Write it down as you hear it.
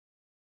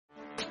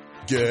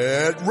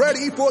Get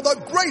ready for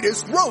the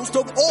greatest roast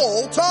of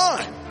all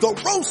time.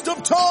 The Roast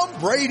of Tom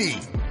Brady.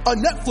 A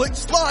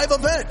Netflix live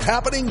event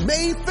happening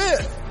May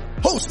 5th.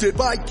 Hosted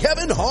by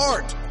Kevin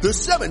Hart. The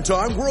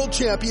 7-time world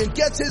champion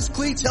gets his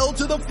cleats held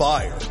to the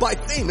fire by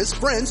famous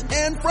friends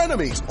and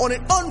frenemies on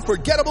an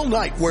unforgettable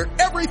night where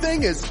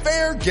everything is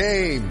fair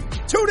game.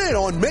 Tune in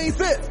on May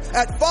 5th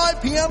at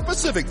 5 p.m.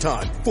 Pacific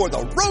time for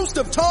the Roast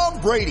of Tom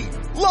Brady.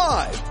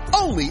 Live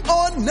only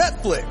on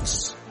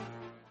Netflix.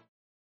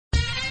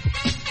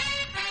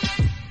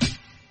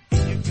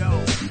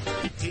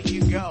 Here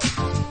you go.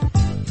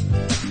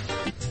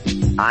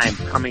 I'm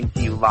coming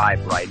to you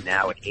live right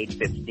now at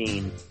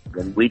 8:15.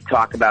 When we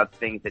talk about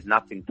things that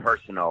nothing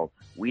personal,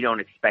 we don't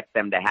expect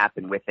them to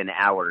happen within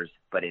hours,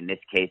 but in this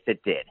case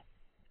it did.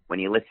 When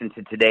you listen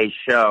to today's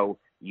show,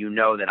 you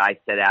know that I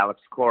said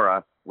Alex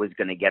Cora was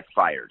going to get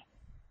fired.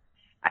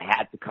 I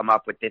had to come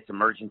up with this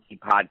emergency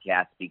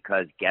podcast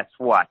because guess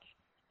what?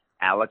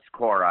 Alex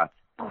Cora,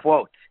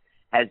 quote,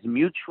 has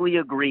mutually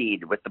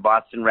agreed with the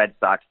Boston Red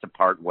Sox to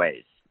part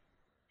ways.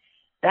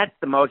 That's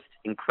the most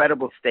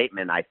incredible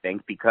statement, I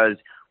think, because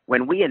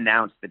when we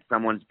announce that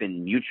someone's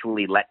been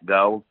mutually let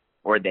go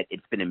or that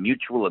it's been a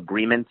mutual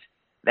agreement,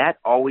 that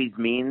always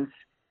means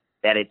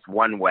that it's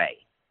one way.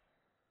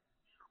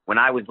 When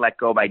I was let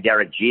go by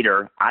Derek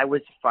Jeter, I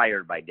was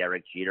fired by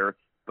Derek Jeter,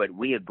 but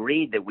we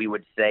agreed that we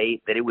would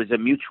say that it was a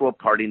mutual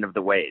parting of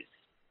the ways.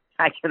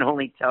 I can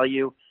only tell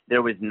you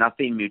there was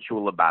nothing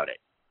mutual about it.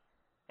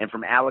 And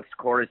from Alex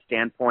Cora's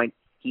standpoint,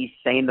 he's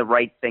saying the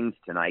right things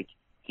tonight.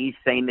 He's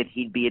saying that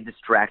he'd be a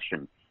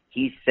distraction.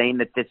 He's saying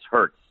that this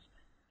hurts.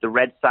 The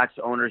Red Sox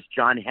owner's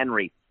John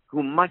Henry,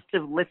 who must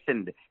have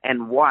listened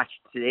and watched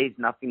today's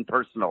Nothing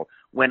Personal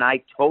when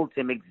I told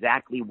him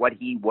exactly what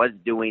he was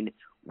doing,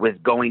 was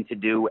going to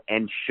do,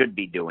 and should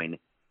be doing.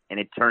 And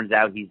it turns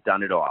out he's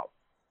done it all.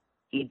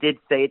 He did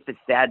say it's a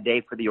sad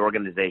day for the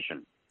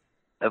organization.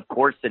 Of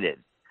course it is,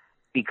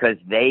 because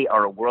they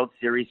are a World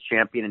Series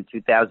champion in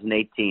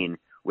 2018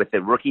 with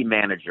a rookie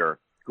manager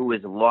who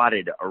is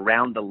lauded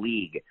around the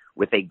league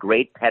with a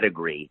great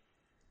pedigree,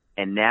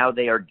 and now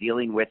they are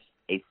dealing with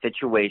a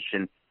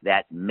situation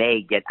that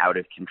may get out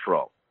of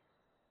control.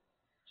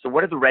 So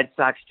what do the Red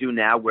Sox do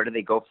now? Where do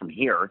they go from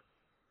here?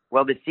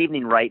 Well, this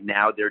evening right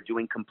now, they're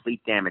doing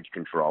complete damage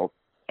control,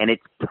 and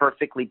it's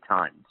perfectly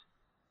timed.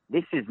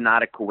 This is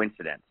not a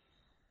coincidence.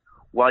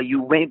 While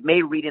you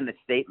may read in the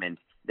statement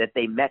that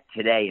they met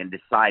today and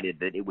decided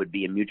that it would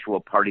be a mutual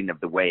parting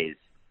of the ways,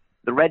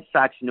 the Red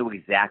Sox knew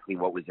exactly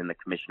what was in the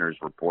commissioner's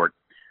report.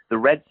 The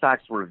Red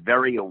Sox were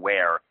very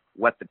aware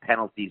what the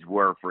penalties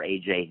were for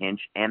A.J.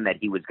 Hinch and that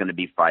he was going to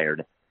be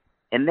fired.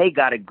 And they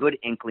got a good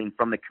inkling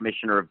from the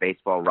commissioner of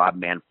baseball, Rob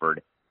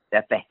Manfred,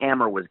 that the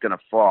hammer was going to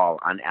fall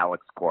on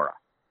Alex Cora.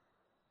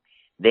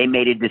 They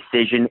made a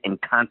decision in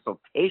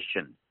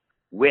consultation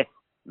with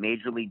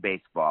Major League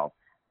Baseball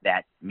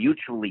that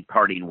mutually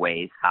parting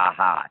ways,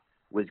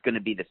 was going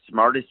to be the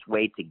smartest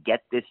way to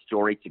get this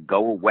story to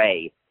go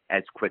away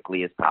as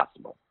quickly as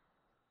possible.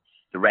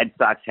 The Red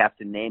Sox have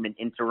to name an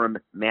interim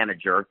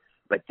manager,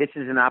 but this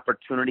is an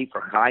opportunity for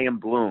Chaim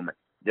Bloom,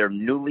 their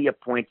newly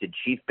appointed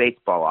chief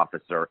baseball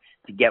officer,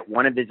 to get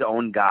one of his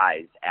own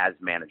guys as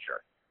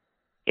manager.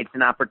 It's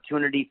an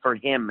opportunity for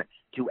him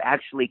to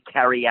actually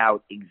carry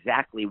out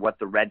exactly what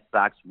the Red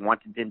Sox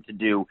wanted him to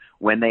do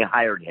when they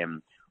hired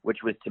him,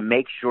 which was to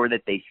make sure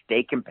that they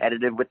stay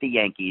competitive with the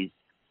Yankees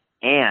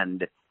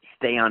and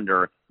stay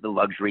under the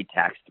luxury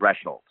tax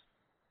threshold.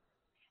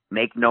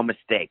 Make no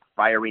mistake,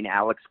 firing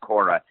Alex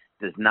Cora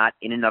does not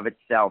in and of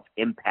itself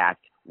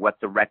impact what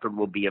the record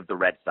will be of the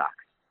Red Sox.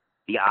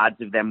 The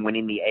odds of them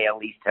winning the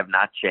AL East have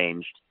not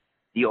changed.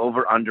 The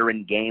over-under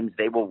in games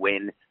they will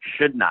win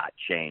should not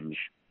change.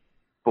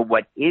 But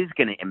what is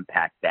going to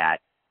impact that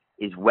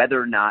is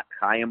whether or not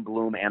Chaim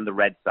Bloom and the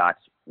Red Sox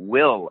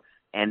will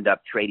end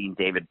up trading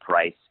David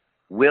Price,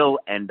 will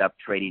end up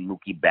trading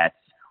Mookie Betts,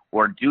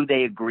 or do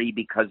they agree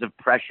because of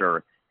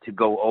pressure to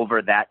go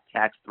over that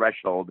tax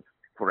threshold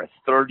for a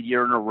third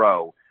year in a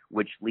row,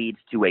 which leads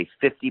to a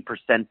 50%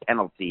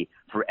 penalty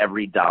for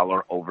every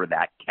dollar over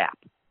that cap.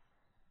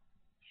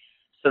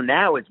 So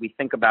now as we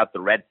think about the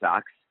Red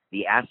Sox,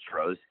 the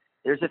Astros,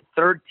 there's a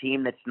third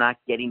team that's not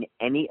getting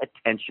any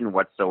attention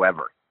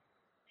whatsoever.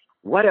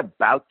 What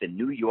about the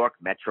New York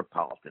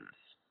Metropolitans?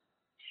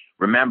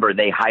 Remember,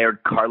 they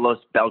hired Carlos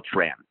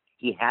Beltran.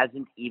 He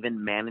hasn't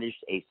even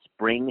managed a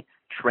spring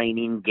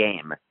training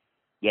game,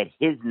 yet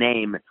his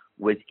name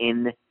was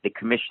in the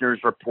commissioner's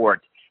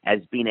report as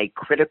being a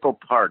critical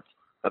part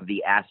of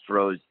the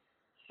Astros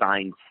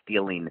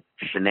sign-stealing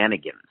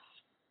shenanigans.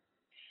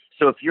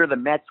 So if you're the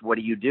Mets, what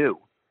do?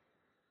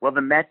 Well,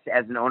 the Mets,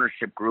 as an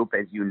ownership group,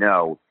 as you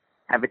know,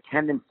 have a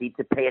tendency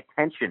to pay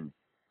attention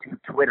to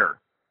Twitter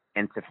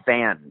and to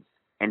fans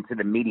and to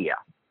the media.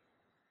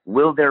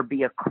 Will there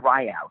be a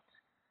cry out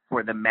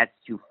for the Mets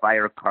to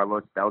fire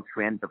Carlos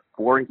Beltran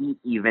before he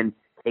even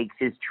takes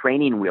his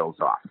training wheels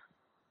off?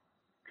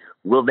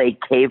 Will they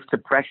cave to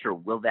pressure?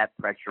 Will that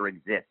pressure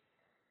exist?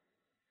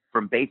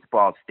 From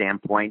baseball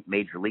standpoint,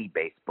 Major League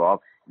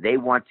Baseball, they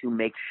want to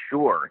make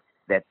sure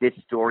that this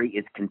story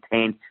is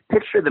contained.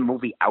 Picture the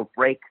movie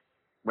Outbreak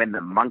when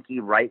the monkey,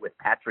 right, with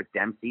Patrick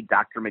Dempsey,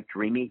 Dr.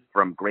 McDreamy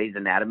from Grey's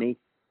Anatomy,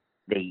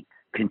 they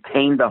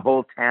contain the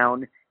whole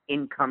town.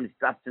 In comes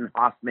Dustin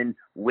Hoffman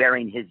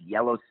wearing his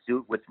yellow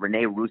suit with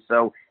Rene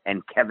Russo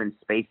and Kevin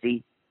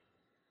Spacey.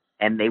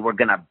 And they were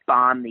going to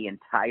bomb the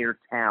entire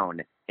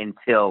town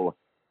until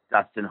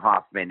Dustin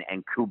Hoffman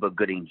and Cuba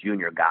Gooding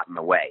Jr. got in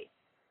the way.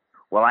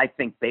 Well, I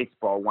think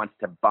baseball wants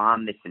to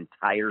bomb this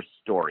entire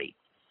story.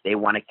 They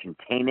want to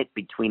contain it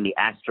between the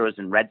Astros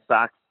and Red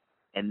Sox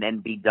and then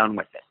be done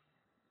with it.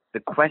 The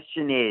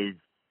question is,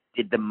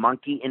 did the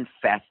monkey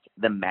infest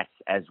the Mets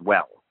as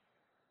well?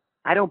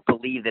 I don't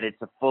believe that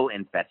it's a full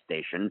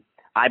infestation.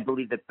 I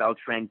believe that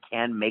Beltran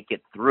can make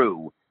it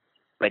through,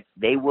 but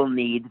they will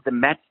need, the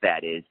Mets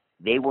that is,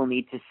 they will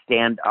need to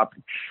stand up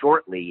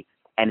shortly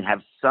and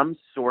have some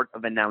sort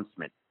of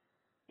announcement.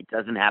 It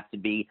doesn't have to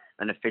be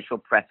an official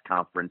press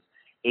conference.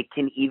 It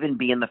can even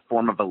be in the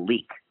form of a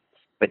leak.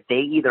 But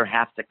they either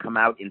have to come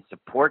out in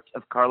support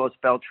of Carlos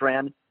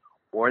Beltran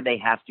or they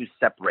have to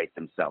separate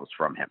themselves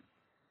from him.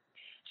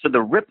 So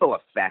the ripple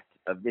effect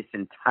of this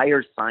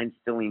entire sign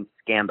stealing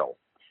scandal,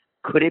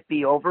 could it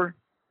be over?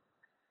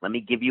 Let me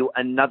give you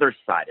another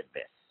side of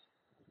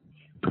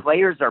this.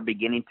 Players are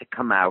beginning to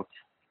come out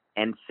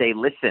and say,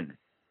 listen,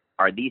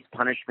 are these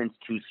punishments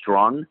too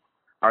strong?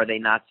 Are they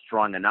not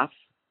strong enough?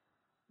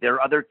 There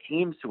are other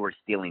teams who are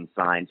stealing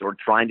signs or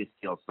trying to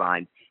steal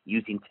signs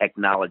using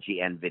technology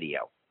and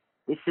video.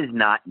 This is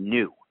not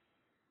new.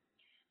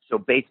 So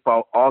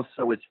baseball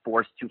also is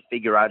forced to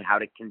figure out how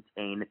to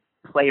contain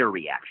player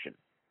reaction.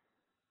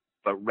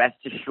 But rest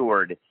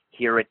assured,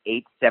 here at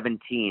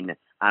 8:17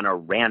 on a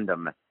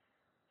random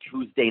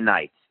Tuesday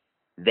night,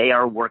 they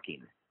are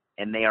working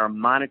and they are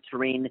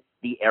monitoring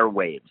the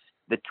airwaves,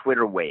 the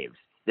Twitter waves.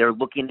 They're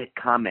looking at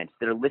comments.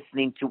 They're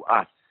listening to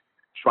us,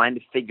 trying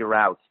to figure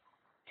out,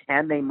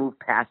 can they move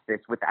past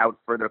this without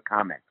further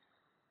comments?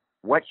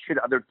 What should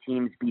other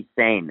teams be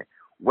saying?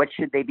 What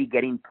should they be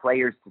getting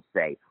players to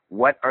say?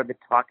 What are the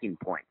talking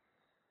points?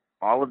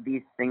 All of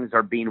these things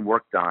are being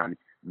worked on.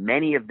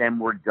 Many of them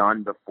were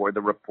done before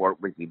the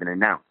report was even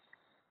announced.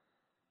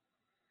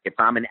 If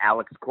I'm in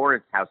Alex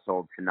Cora's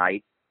household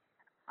tonight,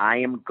 I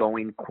am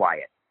going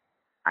quiet.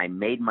 I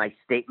made my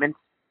statements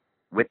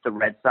with the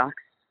Red Sox,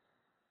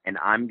 and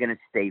I'm going to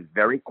stay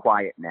very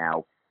quiet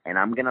now, and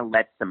I'm going to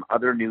let some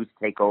other news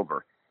take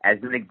over. As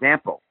an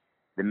example,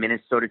 the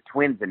Minnesota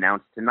Twins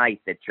announced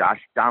tonight that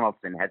Josh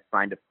Donaldson has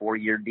signed a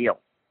 4-year deal.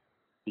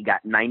 He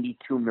got $92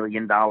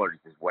 million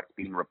is what's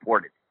being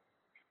reported.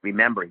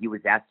 Remember, he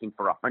was asking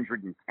for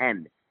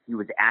 110. He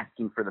was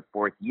asking for the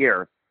 4th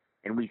year.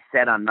 And we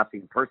said on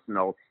Nothing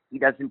Personal, he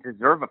doesn't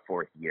deserve a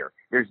 4th year.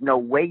 There's no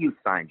way you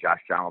sign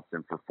Josh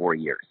Donaldson for 4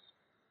 years.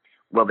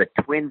 Well, the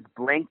Twins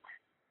blinked,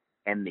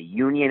 and the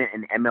union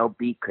and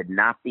MLB could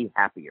not be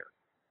happier.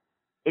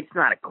 It's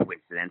not a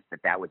coincidence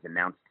that that was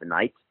announced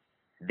tonight.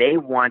 They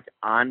want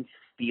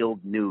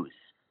on-field news.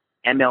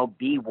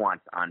 MLB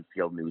wants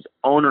on-field news.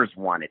 Owners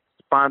want it.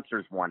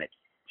 Sponsors want it.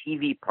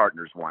 TV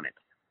partners want it.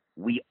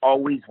 We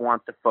always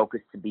want the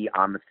focus to be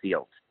on the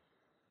field.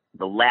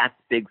 The last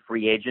big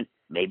free agent,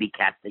 maybe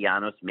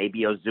Castellanos,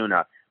 maybe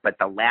Ozuna, but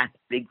the last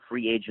big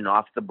free agent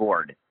off the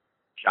board,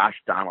 Josh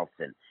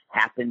Donaldson,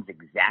 happens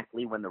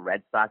exactly when the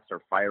Red Sox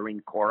are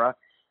firing Cora,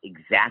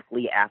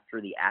 exactly after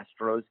the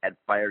Astros had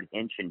fired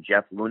Hinch and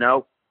Jeff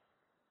Luhnow.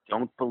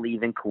 Don't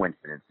believe in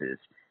coincidences.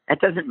 That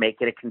doesn't make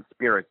it a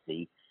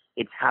conspiracy.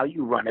 It's how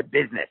you run a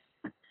business.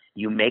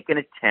 You make an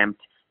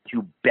attempt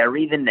to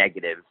bury the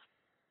negative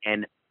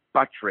and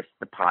buttress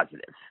the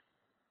positive.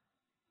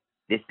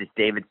 This is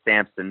David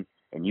Sampson,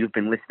 and you've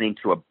been listening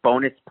to a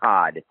bonus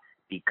pod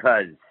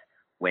because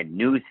when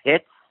news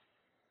hits,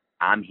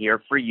 I'm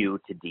here for you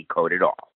to decode it all.